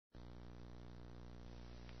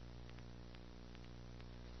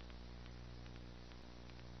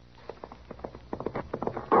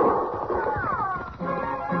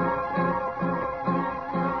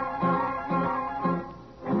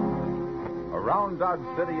Around Dodge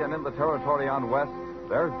City and in the territory on West,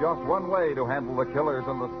 there's just one way to handle the killers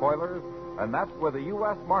and the spoilers, and that's with a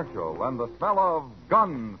U.S. Marshal and the smell of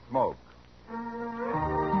Gunsmoke.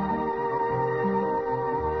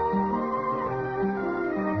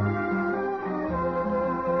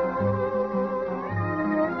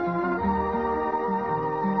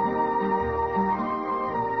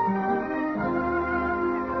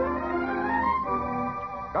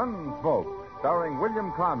 Gunsmoke, starring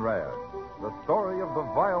William Conrad. The story of the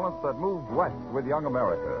violence that moved west with young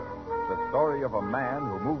America. The story of a man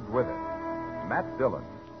who moved with it. Matt Dillon,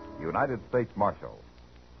 United States Marshal.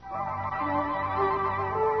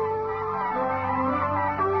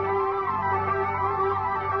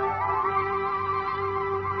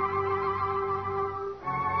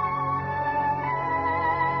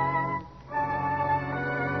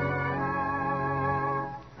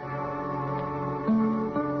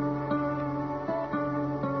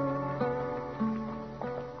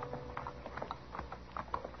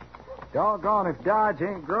 Doggone if Dodge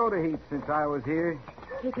ain't growed a heap since I was here.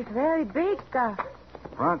 It is very big,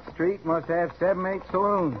 Front Street must have 7, 8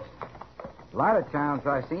 saloons. A lot of towns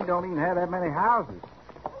I've seen don't even have that many houses.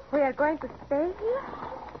 We are going to stay here?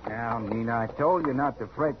 Now, Nina, I told you not to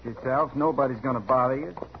fret yourself. Nobody's going to bother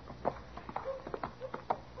you.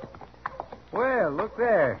 Well, look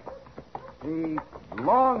there. The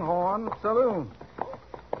Longhorn Saloon.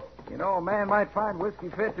 You know, a man might find whiskey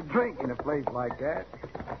fit to drink in a place like that.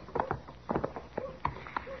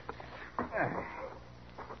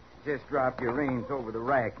 Just drop your reins over the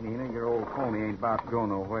rack, Nina. Your old pony ain't about to go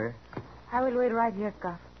nowhere. I will wait right here,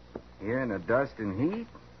 Here in the dust and heat?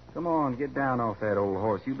 Come on, get down off that old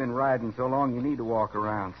horse. You've been riding so long you need to walk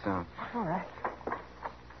around some. All right.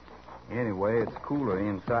 Anyway, it's cooler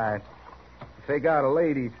inside. If they got a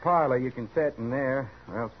ladies' parlor, you can sit in there.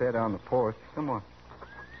 Or else sit on the porch. Come on.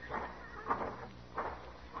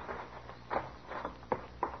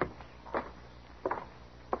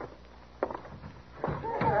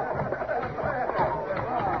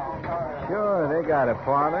 Sure, they got a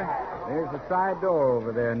parlor. There's a side door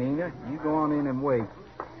over there, Nina. You go on in and wait.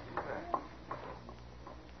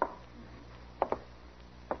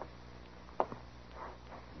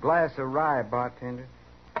 Glass of rye, bartender.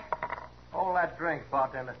 Hold that drink,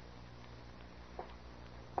 bartender.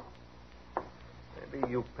 Maybe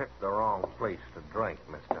you picked the wrong place to drink,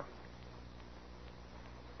 mister.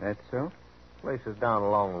 That's so? Places down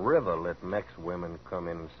along river let Mex women come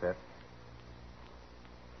in and sit.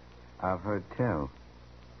 I've heard tell.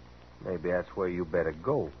 Maybe that's where you better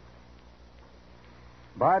go.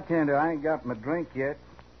 Bartender, I ain't got my drink yet.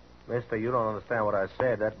 Mister, you don't understand what I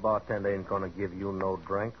said. That bartender ain't gonna give you no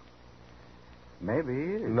drink. Maybe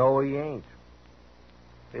he is. No, he ain't.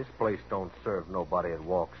 This place don't serve nobody that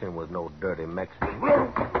walks in with no dirty Mexican.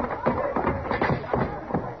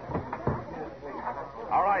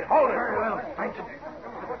 All right, hold it. Very well, thank you.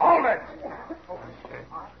 Hold it.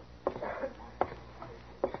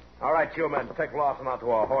 All right, you men, take Lawson out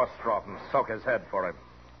to a horse trough and soak his head for him.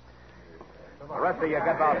 The rest of you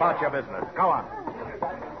get about your business. Go on.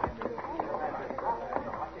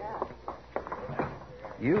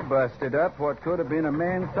 You busted up what could have been a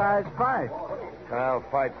man-sized fight. Well,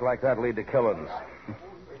 fights like that lead to killings.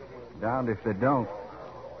 Downed if they don't.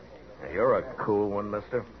 You're a cool one,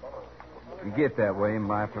 mister. You get that way in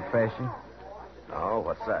my profession. Oh,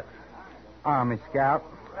 what's that? Army scout.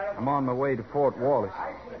 I'm on my way to Fort Wallace.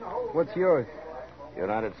 What's yours?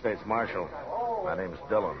 United States Marshal. My name's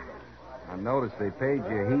Dillon. I noticed they paid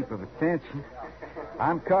you a heap of attention.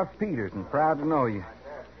 I'm Cuff Peters and proud to know you.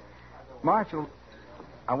 Marshal,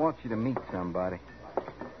 I want you to meet somebody.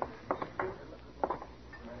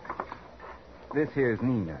 This here's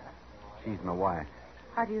Nina. She's my wife.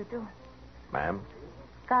 How do you do? Ma'am?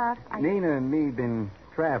 Nina and me been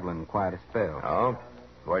traveling quite a spell. Oh?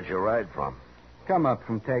 Where'd you ride from? Come up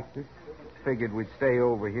from Texas. Figured we'd stay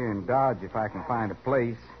over here in Dodge if I can find a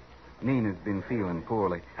place. Nina's been feeling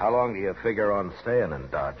poorly. How long do you figure on staying in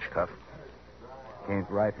Dodge, Cuff? Can't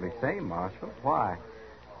rightly say, Marshal. Why?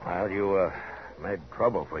 Well, you made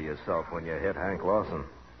trouble for yourself when you hit Hank Lawson.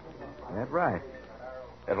 That right.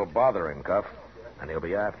 It'll bother him, Cuff, and he'll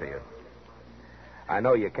be after you. I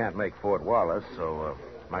know you can't make Fort Wallace, so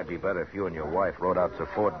might be better if you and your wife rode out to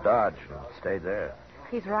Fort Dodge and stayed there.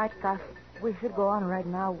 He's right, Cuff. We should go on right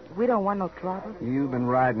now. We don't want no trouble. You've been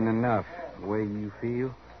riding enough, the way you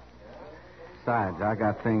feel. Besides, I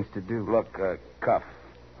got things to do. Look, Cuff,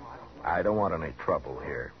 I don't want any trouble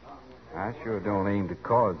here. I sure don't aim to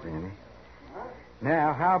cause any.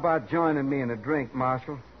 Now, how about joining me in a drink,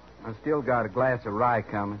 Marshal? I still got a glass of rye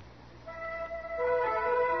coming.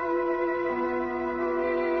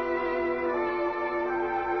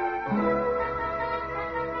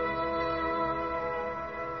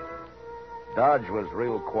 Dodge was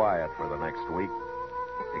real quiet for the next week,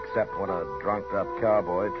 except when a drunked-up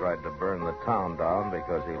cowboy tried to burn the town down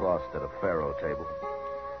because he lost at a faro table.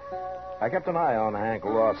 I kept an eye on Hank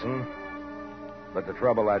Lawson, but the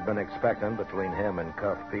trouble I'd been expecting between him and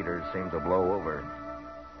Cuff Peters seemed to blow over.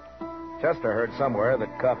 Chester heard somewhere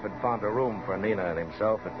that Cuff had found a room for Nina and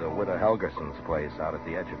himself at the widow Helgerson's place out at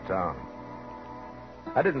the edge of town.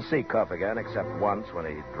 I didn't see Cuff again except once when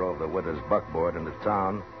he drove the widow's buckboard into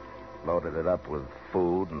town, loaded it up with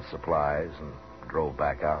food and supplies, and drove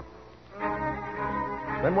back out.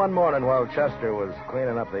 Then one morning while Chester was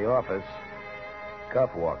cleaning up the office, Cuff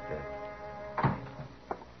walked in.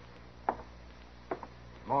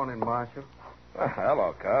 Morning, Marshal.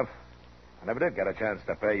 Hello, Cuff. I never did get a chance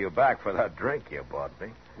to pay you back for that drink you bought me.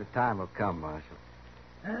 The time will come, Marshal.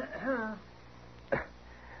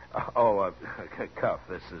 Cuff,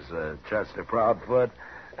 this is Chester Proudfoot.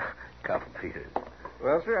 Cuff Peters.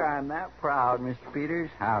 Well, sir, I'm that proud, Mr. Peters.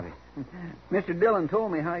 Howdy. Mr. Dillon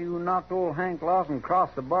told me how you knocked old Hank Lawson across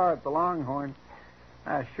the bar at the Longhorn.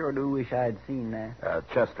 I sure do wish I'd seen that.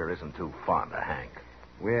 Chester isn't too fond of Hank.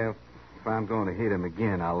 Well, if I'm going to hit him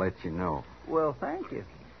again, I'll let you know. Well, thank you.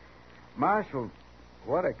 Marshal,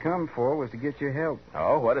 what I come for was to get your help.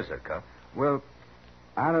 Oh, what is it, Cuff? Well,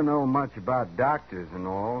 I don't know much about doctors and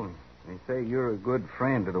all. They say you're a good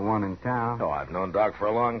friend to the one in town. Oh, I've known Doc for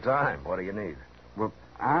a long time. What do you need? Well,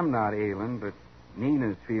 I'm not ailing, but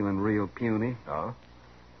Nina's feeling real puny. Oh?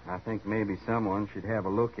 I think maybe someone should have a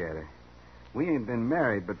look at her. We ain't been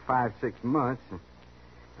married but 5-6 months.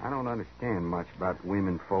 I don't understand much about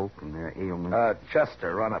women folk and their ailments.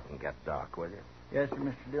 Chester, run up and get Doc, will you? Yes, sir,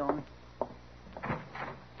 Mr. Dillon.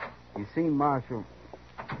 You see, Marshal,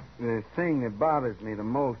 the thing that bothers me the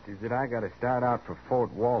most is that I got to start out for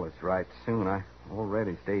Fort Wallace right soon. I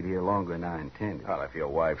already stayed here longer than I intended. Well, if your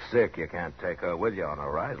wife's sick, you can't take her with you on a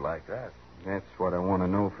ride like that. That's what I want to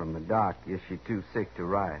know from the doc. Is she too sick to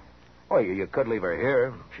ride? Well, you could leave her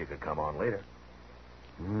here. She could come on later.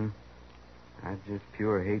 I'd just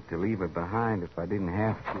pure hate to leave her behind if I didn't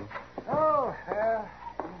have to. Oh,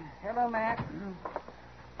 hello, Matt.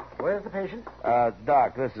 Where's the patient?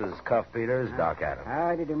 Doc, this is Cuff Peters, Doc Adams.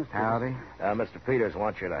 Howdy, Mr. Howdy. Mr. Peters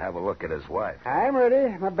wants you to have a look at his wife. I'm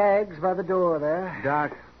ready. My bag's by the door there.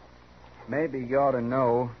 Doc, maybe you ought to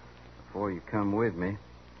know before you come with me.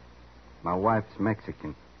 My wife's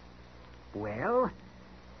Mexican. Well?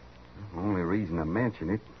 The only reason I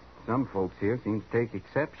mention it, some folks here seem to take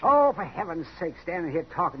exception. Oh, for heaven's sake, standing here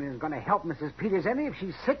talking isn't going to help Mrs. Peters any if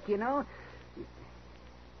she's sick, you know.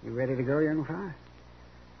 You ready to go, young fella?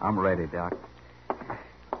 I'm ready, Doc.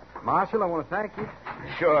 Marshal, I want to thank you.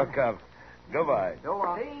 Sure, Cuff. Goodbye. Go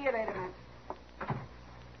on. See you later, Matt.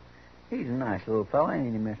 He's a nice little fella,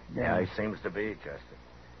 ain't he, Mr. Dillon? Yeah, he seems to be,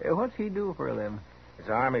 Chester. What's he do for a living? He's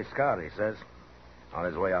an Army scout, he says. On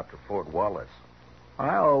his way out to Fort Wallace.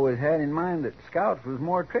 I always had in mind that scouts was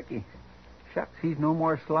more tricky. Shucks, he's no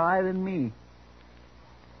more sly than me.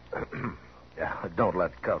 Yeah, don't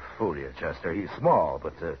let Cuff fool you, Chester. He's small,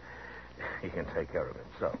 but he can take care of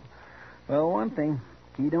himself. Well, one thing,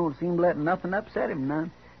 he don't seem to let nothing upset him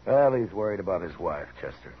none. Well, he's worried about his wife,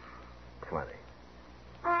 Chester. Plenty.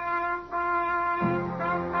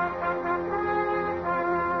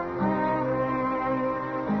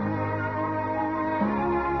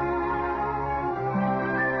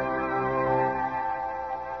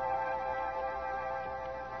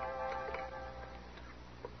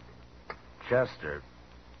 Chester,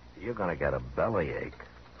 you're going to get a bellyache.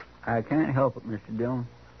 I can't help it, Mr. Dillon.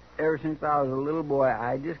 Ever since I was a little boy,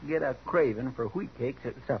 I just get a craving for wheat cakes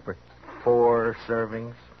at supper. 4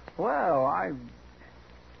 servings? Well,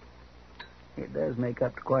 it does make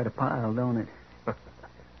up to quite a pile, don't it?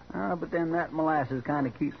 But then that molasses kind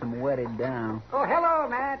of keeps them wetted down. Oh, hello,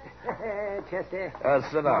 Matt. Chester.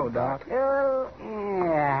 Sit down, Doc. Oh,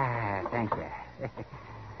 yeah, thank you.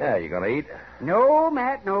 Yeah, you going to eat? No,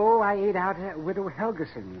 Matt, no. I ate out at Widow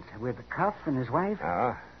Helgerson's with Cuff and his wife.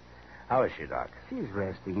 How is she, Doc? She's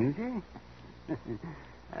resting, isn't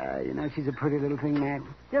she? She's a pretty little thing, Matt.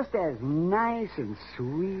 Just as nice and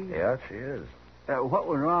sweet. Yeah, she is. What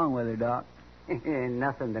was wrong with her, Doc?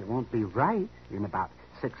 Nothing that won't be right in about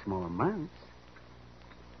 6 more months.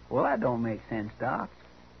 Well, that don't make sense, Doc.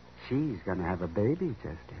 She's going to have a baby,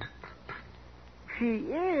 Chester. She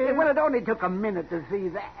is? Well, it only took a minute to see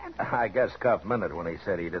that. I guess Cuff meant it when he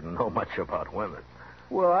said he didn't know much about women.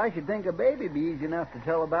 Well, I should think a baby be easy enough to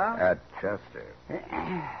tell about. At Chester.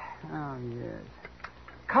 Oh, yes.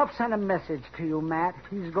 Cuff sent a message to you, Matt.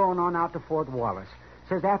 He's going on out to Fort Wallace.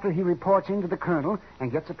 Says after he reports in to the colonel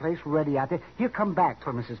and gets a place ready out there, he'll come back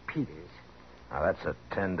for Mrs. Peters. Now, that's a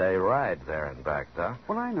 10-day ride there and back, Doc.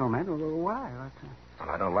 Well, I know, man. Why? Well,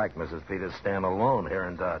 I don't like Mrs. Peters staying alone here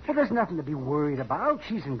in Dodge. Well, there's nothing to be worried about.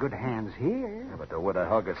 She's in good hands here. Yeah, but the widow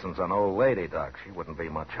Hugginson's an old lady, Doc. She wouldn't be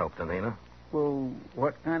much help to Nina. Well,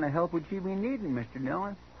 what kind of help would she be needing, Mr.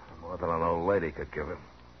 Dillon? More than an old lady could give him.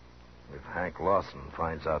 If Hank Lawson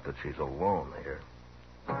finds out that she's alone here.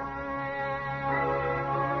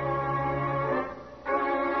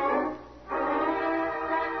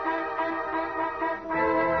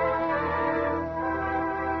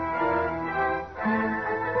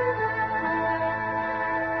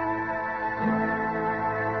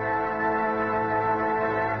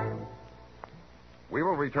 We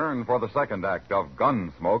will return for the second act of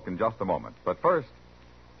Gunsmoke in just a moment. But first,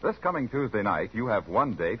 this coming Tuesday night, you have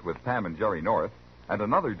one date with Pam and Jerry North and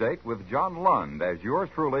another date with John Lund as yours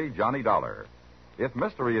truly, Johnny Dollar. If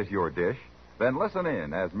mystery is your dish, then listen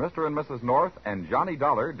in as Mr. and Mrs. North and Johnny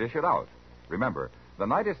Dollar dish it out. Remember, the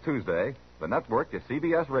night is Tuesday, the network is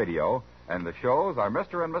CBS Radio, and the shows are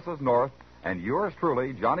Mr. and Mrs. North and yours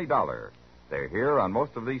truly, Johnny Dollar. They're here on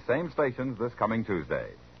most of these same stations this coming Tuesday.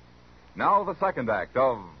 Now the second act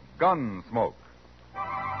of Gunsmoke.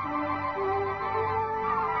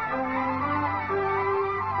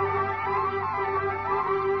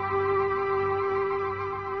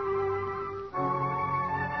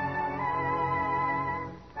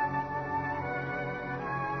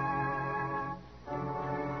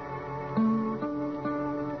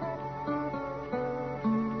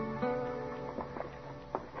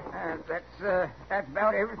 That's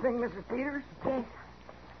about everything, Mrs. Peters? Yes.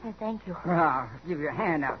 Thank you. Well, I'll give you a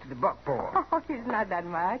hand out to the buckboard. Oh, it's not that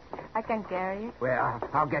much. I can carry it. Well,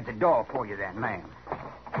 I'll get the door for you then, ma'am.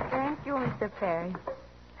 Thank you, Mr. Perry.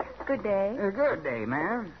 Good day. Good day,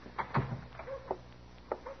 ma'am.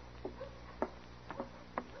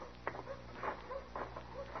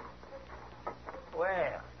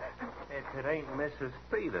 Well, if it ain't Mrs.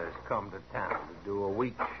 Peters come to town to do a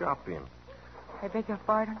week's shopping. I beg your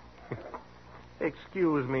pardon?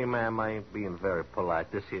 Excuse me, ma'am, I ain't being very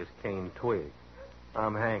polite. This here's Cane Twig.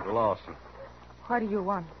 I'm Hank Lawson. What do you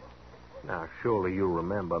want? Now, surely you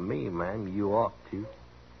remember me, ma'am. You ought to.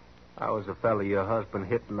 I was the fella your husband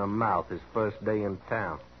hit in the mouth his first day in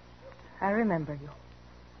town. I remember you.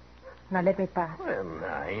 Now let me pass. Well,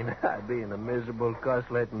 now, ain't I being a miserable cuss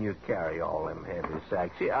letting you carry all them heavy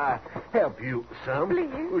sacks? See, I help you some.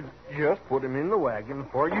 Please. Just put him in the wagon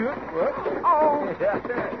for you. Oh.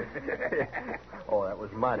 Oh, that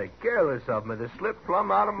was mighty careless of me to slip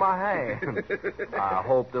plumb out of my hand. I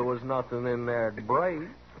hope there was nothing in there to break.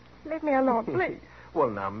 Leave me alone, please. Well,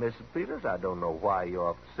 now, Mrs. Peters, I don't know why you're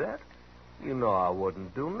upset. You know I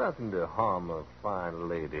wouldn't do nothing to harm a fine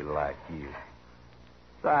lady like you.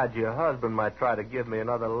 Besides, your husband might try to give me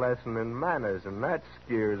another lesson in manners, and that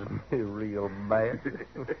scares me real bad.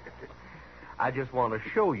 I just want to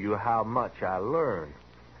show you how much I learned.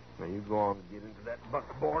 Now, you go on and get into that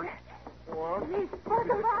buckboard. Go on.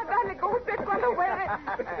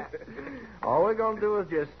 All we're going to do is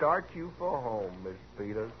just start you for home, Miss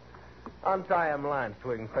Peters. Untie them lines so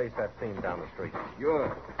we can face that team down the street.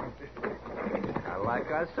 Sure. Now,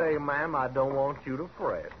 like I say, ma'am, I don't want you to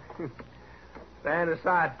fret. Stand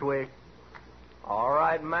aside, Twig. All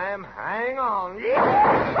right, ma'am. Hang on.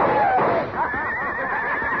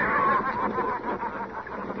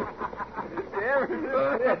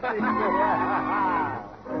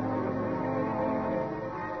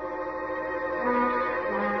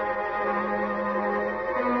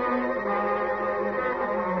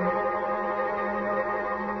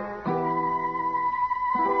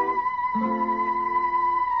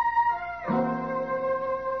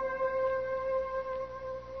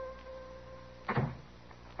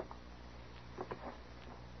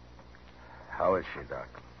 How is she, Doc?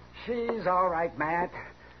 She's all right, Matt.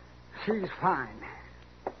 She's fine.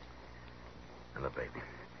 And the baby?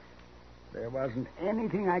 There wasn't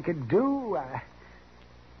anything I could do.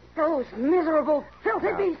 Those miserable, filthy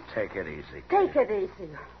Now, beasts. take it easy. Take it easy.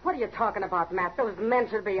 What are you talking about, Matt? Those men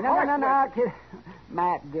should be No, kid.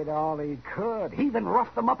 Matt did all he could. He even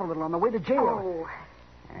roughed them up a little on the way to jail. Oh,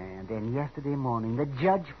 And then yesterday morning, the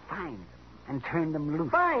judge fined them and turned them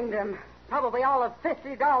loose. find them. Probably all of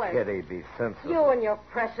 $50. Kitty, be sensible. You and your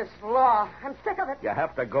precious law. I'm sick of it. You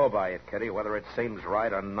have to go by it, Kitty, whether it seems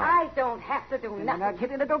right or not. I don't have to do Now, nothing.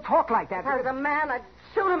 Kitty, now, don't talk like that. If I was a man, I'd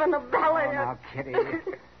shoot him in the belly. Oh, now, Kitty.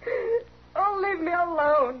 Oh, leave me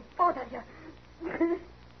alone, both of you.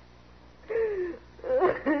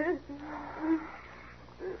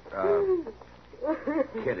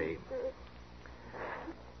 Kitty.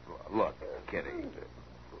 Look, Kitty.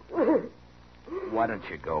 Why don't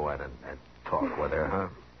you go in and talk with her, huh?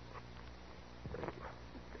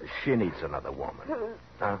 She needs another woman.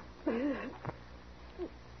 Huh?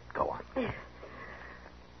 Go on.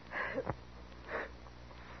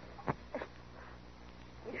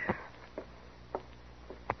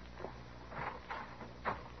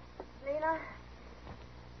 Lena,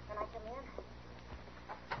 can I come in?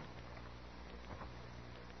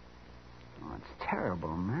 Oh, it's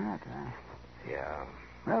terrible, Matt. Yeah.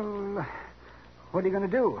 Well, what are you going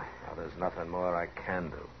to do? Well, there's nothing more I can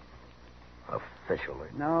do. Officially.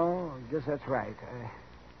 No, I guess that's right.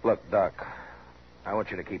 Look, Doc, I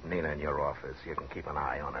want you to keep Nina in your office. You can keep an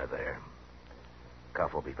eye on her there.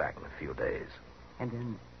 Cuff will be back in a few days. And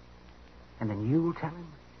then you'll tell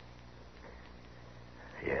him?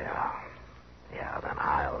 Yeah. Yeah, then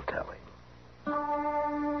I'll tell him.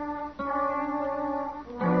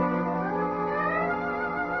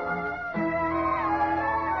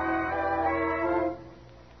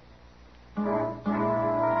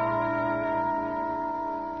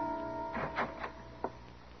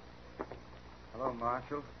 Hello,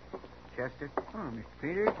 Marshal. Chester? Oh, Mr.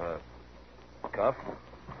 Peters. Cuff?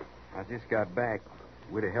 I just got back.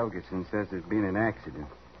 Widow Helgeson says there's been an accident.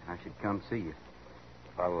 I should come see you.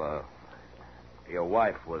 Well, your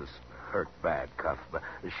wife was hurt bad, Cuff, but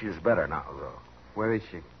she's better now, though. Where is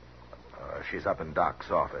she? She's up in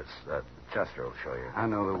Doc's office. Chester will show you. I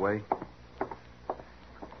know the way.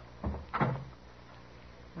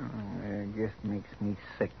 It just makes me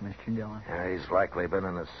sick, Mr. Dillon. Yeah, he's likely been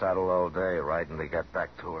in his saddle all day, riding to get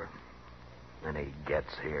back to her. Then he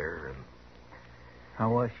gets here, and... How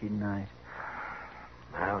was she tonight?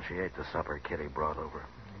 Well, she ate the supper Kitty brought over.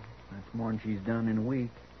 That's more than she's done in a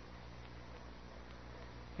week.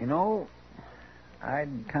 You know,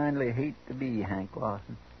 I'd kindly hate to be Hank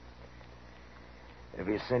Lawson. Have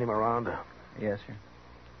you seen him around? Yes, sir.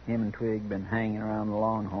 Him and Twig been hanging around the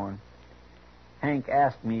Longhorn. Hank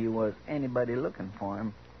asked me was anybody looking for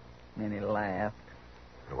him. Then he laughed.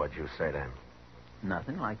 What'd you say to him?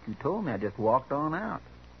 Nothing, like you told me. I just walked on out.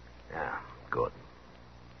 Yeah, good.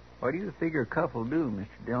 What do you figure Cuff will do,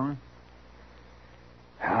 Mr. Dillon?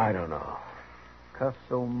 I don't know. Cuff's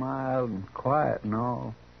so mild and quiet and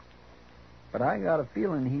all. But I got a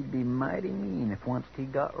feeling he'd be mighty mean if once he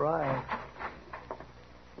got right.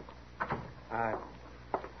 I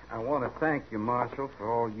want to thank you, Marshal,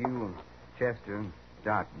 for all you and Chester and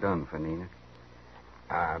Doc done for Nina.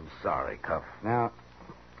 I'm sorry, Cuff. Now,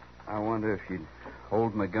 I wonder if you'd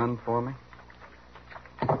hold my gun for me.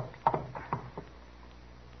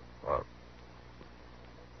 Well,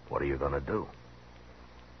 what are you going to do?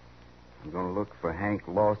 I'm going to look for Hank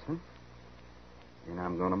Lawson, and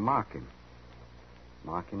I'm going to mock him.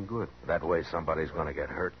 Mock him good. That way somebody's going to get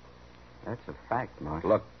hurt. That's a fact, Marshal.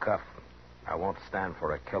 Look, Cuff, I won't stand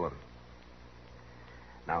for a killing.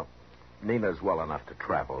 Now, Nina's well enough to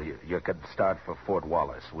travel. You could start for Fort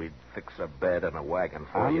Wallace. We'd fix a bed and a wagon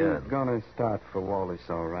for you. I'm going to start for Wallace,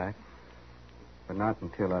 all right. But not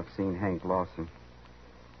until I've seen Hank Lawson.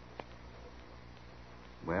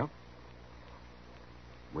 Well,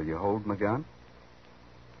 will you hold my gun?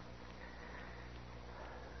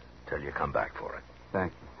 Till you come back for it.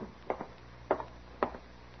 Thank you.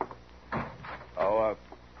 Oh,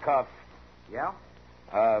 Cuff. Yeah?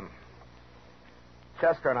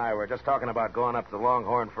 Chester and I were just talking about going up to the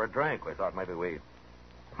Longhorn for a drink. We thought maybe we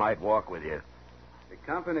might walk with you. The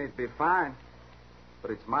company'd be fine, but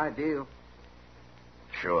it's my deal.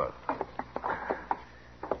 Sure.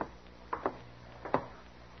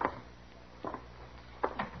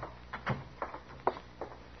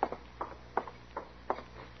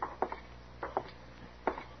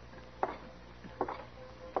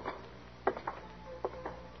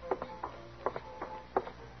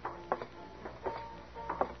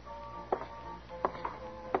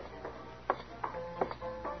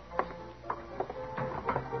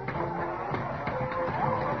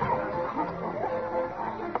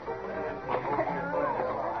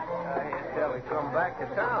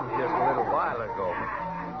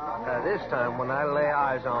 This time, when I lay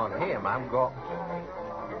eyes on him, I'm going...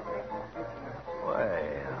 Well,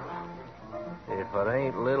 if it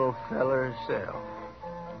ain't little feller himself.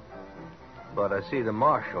 But I see the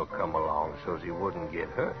marshal come along so's he wouldn't get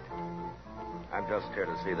hurt. I'm just here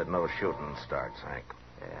to see that no shooting starts, Hank.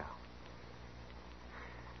 Yeah.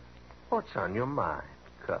 What's on your mind,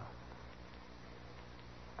 Cuff?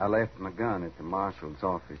 I left my gun at the marshal's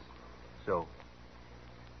office. So?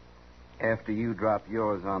 After you drop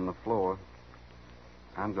yours on the floor,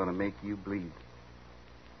 I'm going to make you bleed.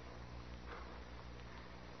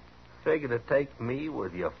 Figure to take me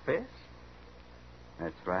with your fist?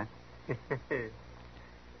 That's right.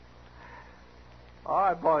 All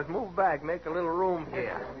right, boys, move back. Make a little room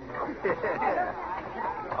here.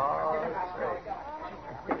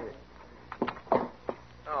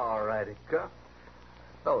 All righty, Cuff.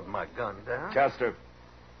 Load my gun down. Chester,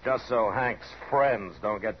 just so Hank's friends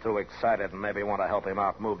don't get too excited and maybe want to help him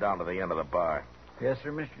out, move down to the end of the bar. Yes,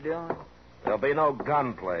 sir, Mr. Dillon? There'll be no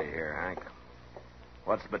gunplay here, Hank.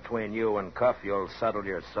 What's between you and Cuff, you'll settle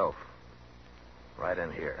yourself. Right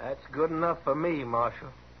in here. That's good enough for me, Marshal.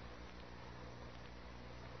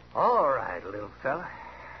 All right, little fella.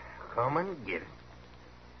 Come and get it.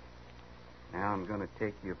 Now I'm going to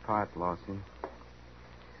take your part, Lawson.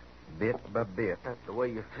 Bit by bit. That's the way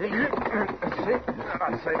you think.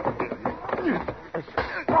 I say.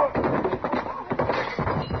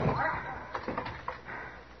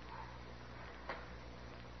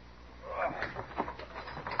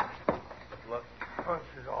 Lucky punch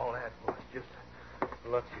is all that was. Just a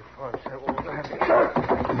lucky punch. That won't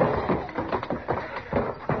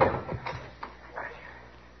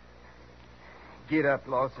Get up,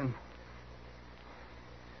 Lawson.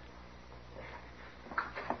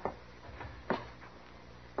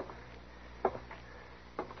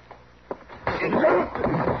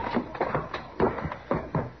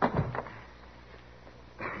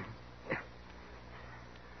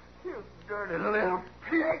 You dirty little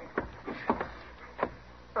pig.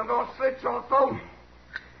 I'm going to slit your throat.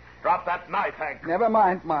 Drop that knife, Hank. Never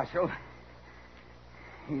mind, Marshal.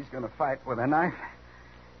 He's going to fight with a knife.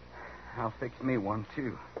 I'll fix me one,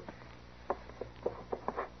 too.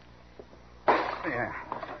 Yeah.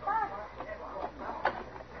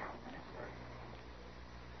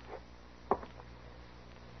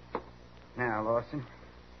 Now, Lawson,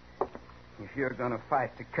 if you're going to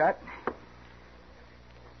fight the cut,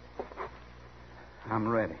 I'm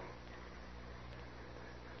ready.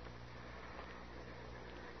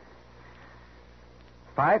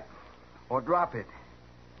 Fight or drop it.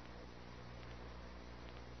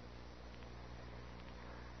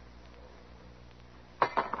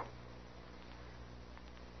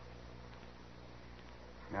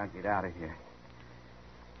 Now get out of here.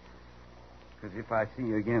 Because if I see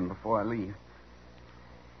you again before I leave,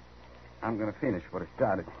 I'm going to finish what I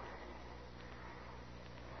started.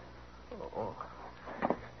 Oh.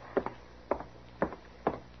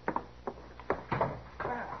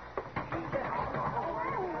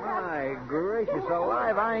 My gracious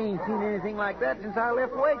alive, I ain't seen anything like that since I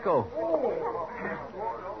left Waco.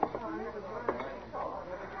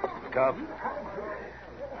 Cuff,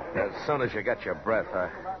 as soon as you get your breath,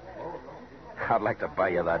 I'd like to buy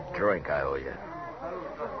you that drink I owe you.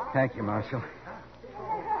 Thank you, Marshal.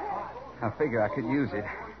 I figure I could use it.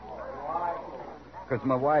 Because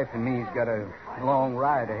my wife and me's got a long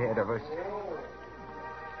ride ahead of us.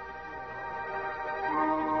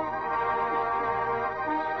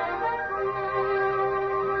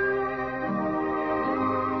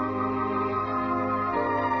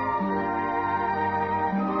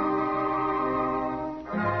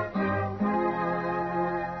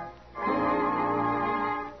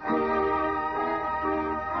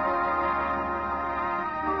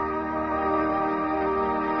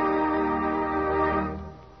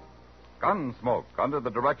 Gunsmoke, under the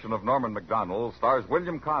direction of Norman Macdonnell, stars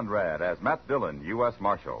William Conrad as Matt Dillon, U.S.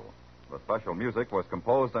 Marshal. The special music was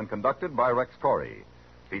composed and conducted by Rex Corey.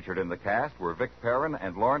 Featured in the cast were Vic Perrin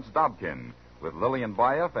and Lawrence Dobkin, with Lillian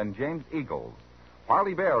Bayef and James Eagles.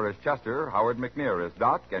 Parley Bear as Chester, Howard McNear as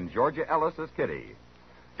Doc, and Georgia Ellis as Kitty.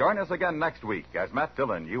 Join us again next week as Matt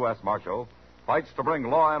Dillon, U.S. Marshal, fights to bring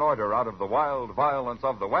law and order out of the wild violence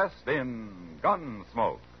of the West in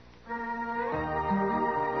Gunsmoke.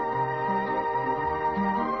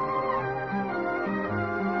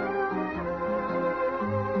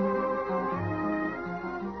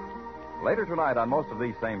 Later tonight on most of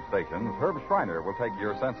these same stations, Herb Schreiner will take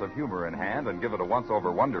your sense of humor in hand and give it a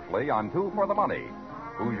once-over wonderfully on Two for the Money.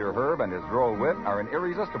 Hoosier Herb and his droll wit are an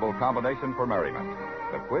irresistible combination for merriment.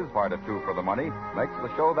 The quiz part of Two for the Money makes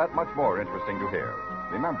the show that much more interesting to hear.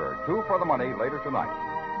 Remember, Two for the Money later tonight.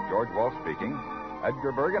 George Walsh speaking.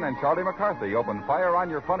 Edgar Bergen and Charlie McCarthy open fire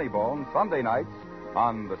on your funny bone Sunday nights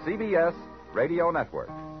on the CBS Radio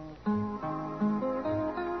Network.